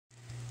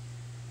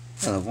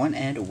Hello everyone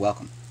and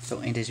welcome.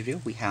 So in this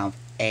video we have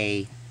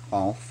a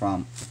haul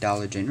from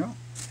Dollar General.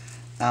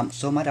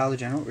 So my Dollar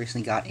General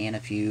recently got in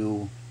a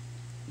few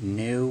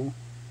new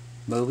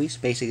movies.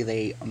 Basically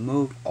they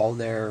moved all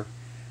their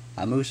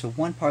movies from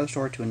one part of the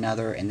store to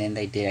another, and then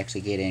they did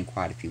actually get in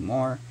quite a few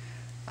more.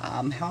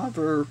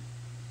 However,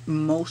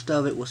 most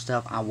of it was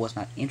stuff I was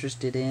not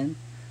interested in.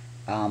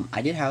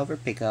 I did however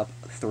pick up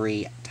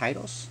 3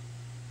 titles.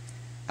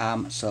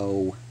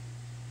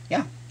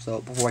 So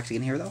before I get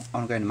in here though,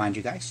 I'm going to remind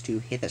you guys to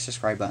hit that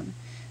subscribe button,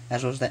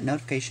 as well as that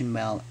notification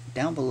bell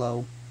down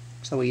below,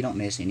 so you don't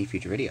miss any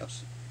future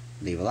videos.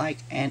 Leave a like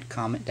and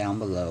comment down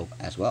below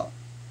as well.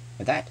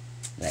 With that,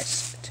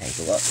 let's take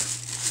a look.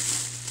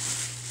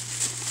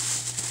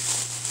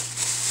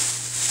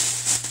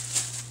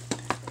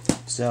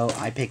 So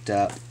I picked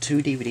up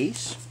 2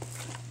 DVDs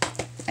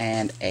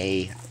and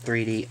a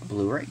 3D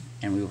Blu-ray,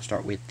 and we will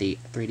start with the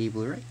 3D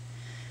Blu-ray.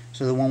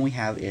 So the one we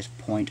have is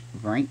Point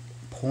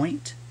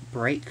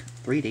Break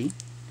 3D,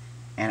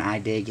 and I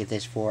did get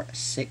this for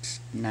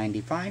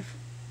 $6.95.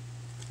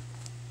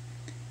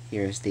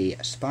 Here's the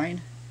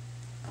spine,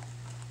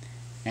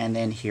 and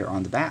then here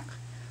on the back,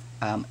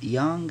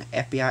 young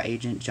FBI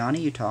agent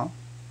Johnny Utah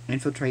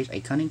infiltrates a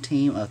cunning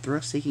team of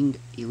thrill-seeking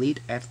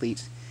elite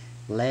athletes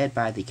led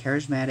by the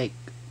charismatic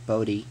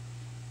Bodie.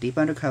 Deep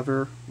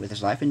undercover, with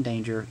his life in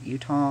danger,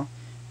 Utah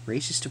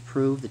races to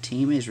prove the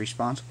team is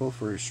responsible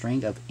for a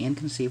string of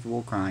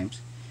inconceivable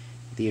crimes.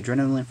 The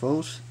adrenaline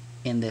flows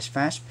in this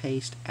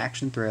fast-paced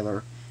action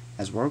thriller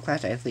as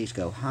world-class athletes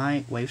go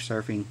high wave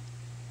surfing,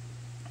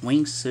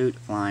 wingsuit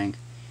flying,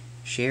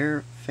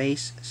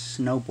 face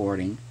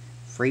snowboarding,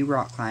 free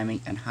rock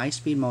climbing, and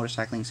high-speed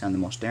motorcycling. Some of the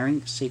most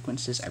daring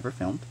sequences ever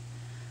filmed.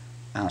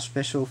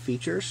 Special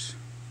features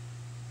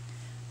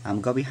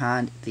go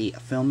behind the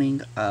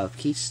filming of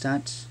key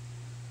stunts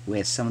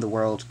with some of the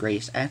world's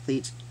greatest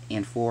athletes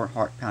in 4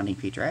 heart-pounding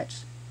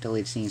featurettes,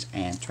 deleted scenes,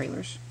 and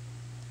trailers.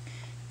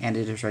 And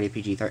it is rated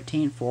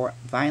PG-13 for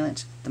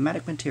violence,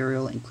 thematic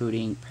material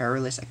including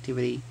perilous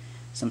activity,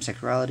 some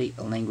sexuality,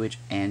 language,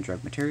 and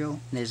drug material.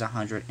 And it is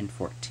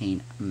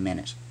 114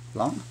 minutes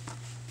long.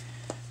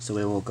 So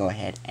we will go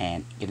ahead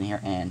and get in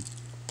here and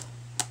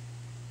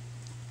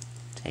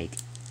take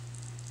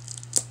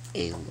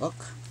a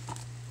look.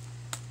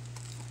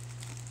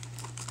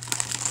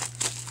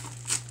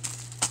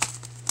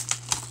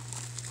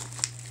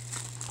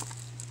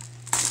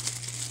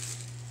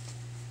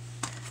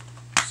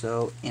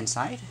 So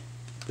inside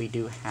we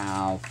do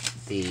have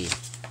the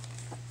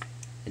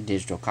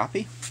digital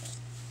copy,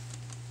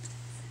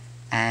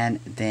 and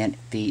then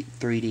the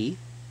 3D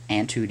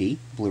and 2D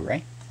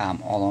Blu-ray,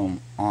 all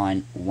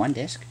on one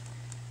disc,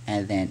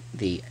 and then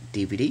the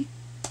DVD,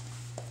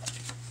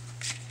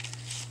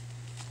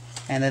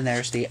 and then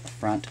there's the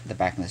front, the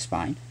back, and the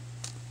spine.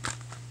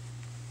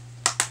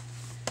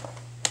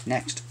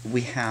 Next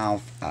we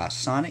have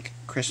Sonic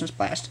Christmas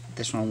Blast.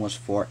 This one was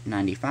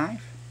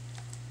 $4.95.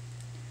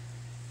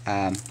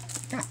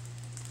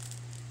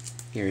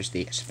 Here's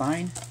the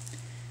spine,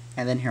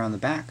 and then here on the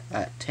back,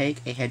 Take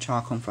a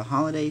Hedgehog Home for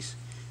Holidays,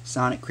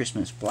 Sonic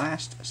Christmas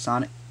Blast.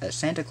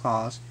 Santa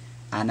Claus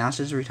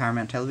announces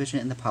retirement on television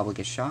and the public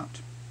is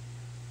shocked,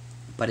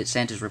 but it's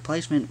Santa's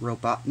replacement,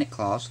 Robotnik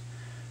Claus,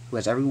 who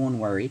has everyone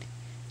worried.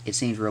 It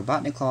seems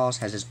Robotnik Claus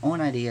has his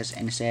own ideas,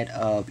 and instead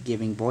of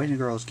giving boys and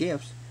girls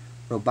gifts,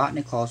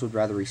 Robotnik Claus would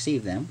rather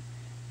receive them.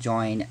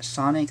 Join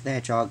Sonic the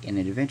Hedgehog in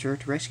an adventure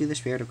to rescue the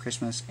spirit of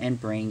Christmas and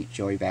bring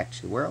joy back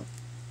to the world.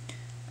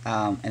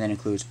 And that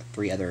includes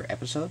 3 other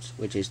episodes,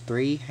 which is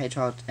 3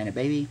 Hedgehogs and a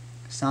Baby,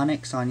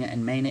 Sonic, Sonia,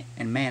 and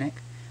Manic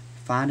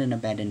find an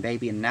abandoned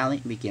baby in an alley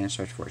and begin a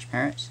search for his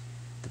parents.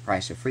 The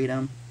Price of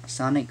Freedom.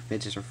 Sonic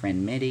visits her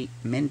friend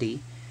Mindy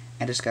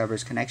and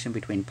discovers connection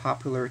between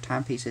popular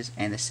timepieces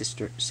and the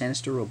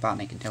sinister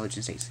Robotnik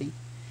intelligence agency.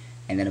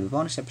 And then a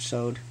bonus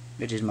episode,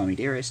 which is Mummy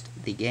Dearest.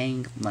 The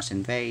gang must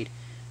invade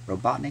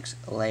Robotnik's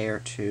lair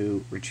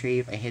to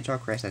retrieve a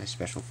hedgehog crest that has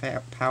special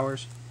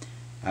powers.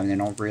 They're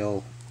not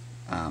real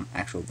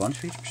actual bonus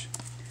features.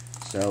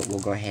 So we'll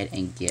go ahead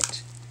and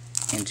get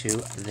into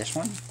this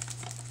one.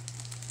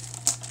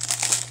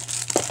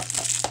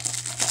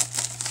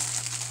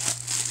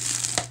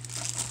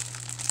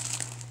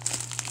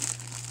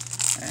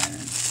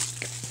 And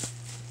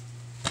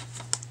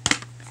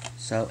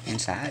so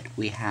inside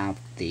we have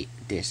the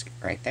disc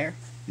right there.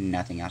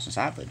 Nothing else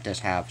inside, but it does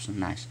have some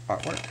nice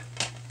artwork.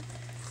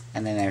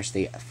 And then there's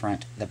the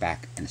front, the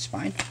back, and the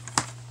spine.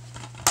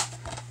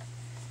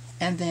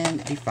 And then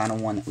the final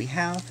one that we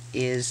have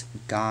is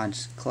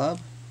God's Club.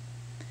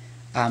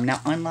 Now,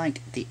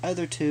 unlike the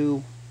other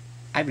 2,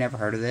 I've never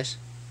heard of this,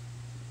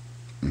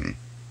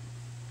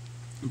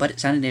 but it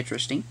sounded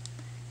interesting,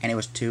 and it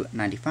was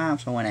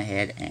 $2.95, so I went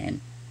ahead and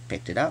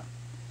picked it up.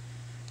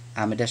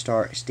 It does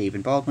star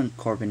Stephen Baldwin,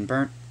 Corbin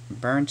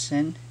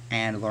Burnson,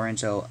 and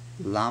Lorenzo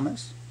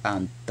Lamas.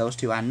 Those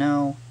 2 I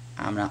know.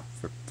 I'm not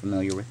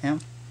familiar with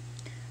him.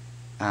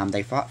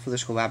 They fought for the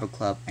School Bible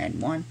Club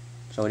and won.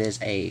 So it is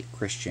a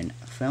Christian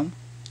film.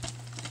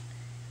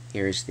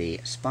 Here's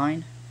the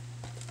spine.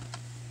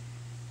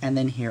 And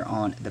then here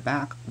on the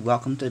back,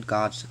 welcome to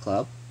God's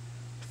Club.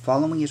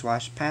 Following his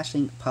wife's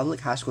passing,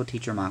 public high school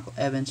teacher Michael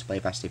Evans,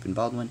 played by Stephen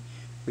Baldwin,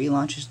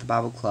 relaunches the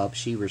Bible club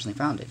she originally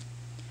founded.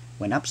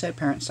 When upset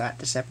parents cite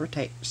the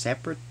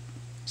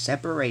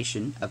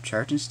separation of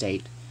church and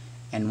state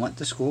and want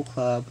the school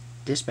club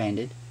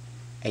disbanded,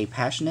 a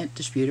passionate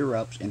dispute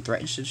erupts and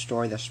threatens to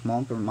destroy the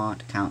small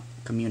Vermont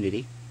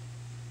community.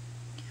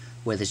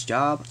 With his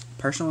job,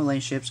 personal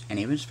relationships, and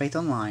even his faith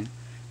online,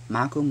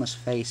 Michael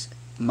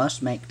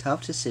must make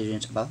tough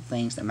decisions about the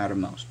things that matter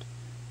most.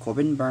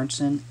 Corbin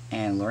Burnson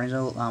and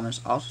Lorenzo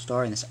Lamas also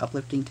star in this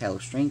uplifting tale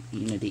of strength,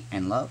 unity,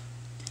 and love.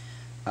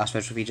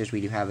 Special features,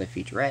 we do have a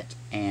featurette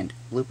and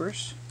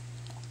bloopers,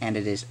 and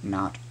it is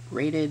not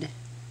rated,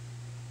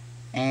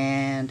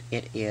 and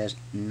it is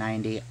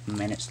 90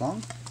 minutes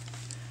long.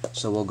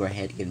 So we'll go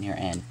ahead and get in here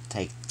and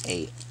take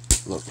a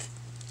look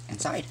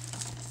inside.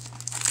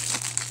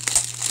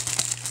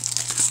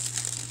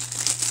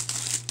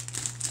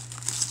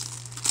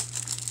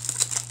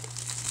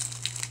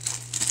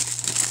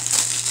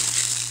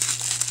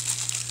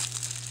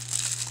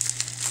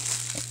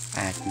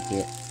 I can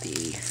get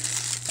the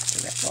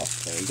rest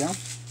off. There you go.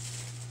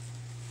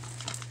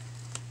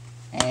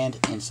 And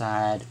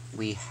inside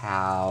we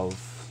have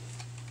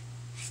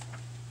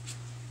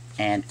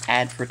an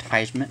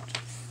advertisement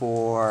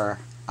for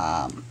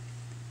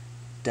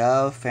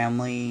Dove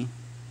Family,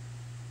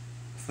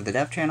 for the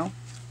Dove channel,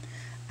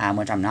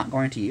 which I'm not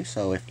going to use.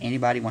 So if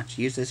anybody wants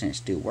to use this and it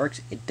still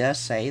works, it does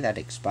say that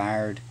it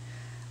expired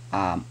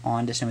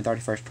on December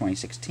 31st,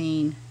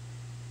 2016.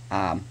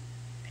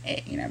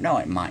 You never know,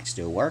 it might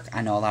still work.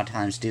 I know a lot of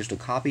times digital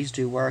copies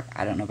do work.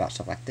 I don't know about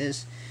stuff like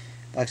this.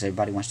 But like I said, if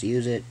everybody wants to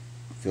use it,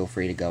 feel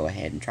free to go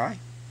ahead and try.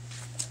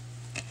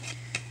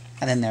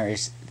 And then there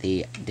is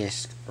the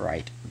disc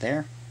right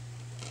there.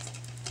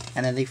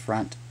 And then the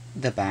front,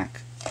 the back,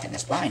 and the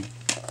spine.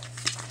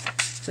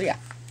 So yeah,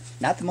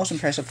 not the most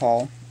impressive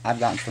haul I've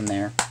gotten from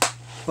there,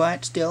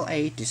 but still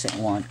a decent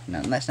one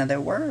nonetheless. Now there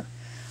were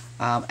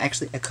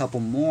actually a couple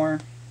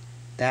more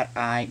that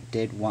I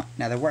did want.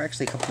 Now there were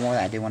actually a couple more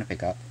that I did want to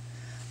pick up,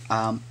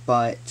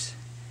 but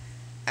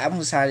I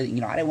decided,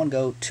 I didn't want to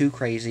go too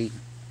crazy,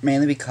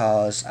 mainly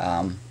because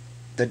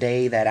the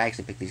day that I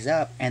actually picked these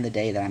up and the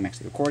day that I'm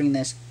actually recording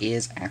this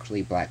is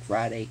actually Black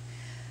Friday,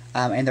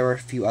 and there were a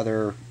few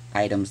other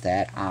items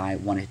that I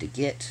wanted to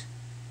get,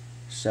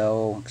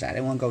 so because I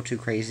didn't want to go too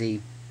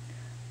crazy,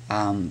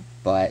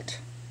 but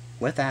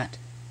with that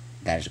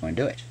is going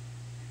to do it.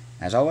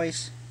 As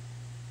always,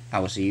 I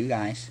will see you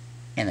guys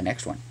in the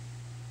next one.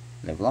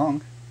 Live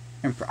long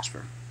and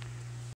prosper.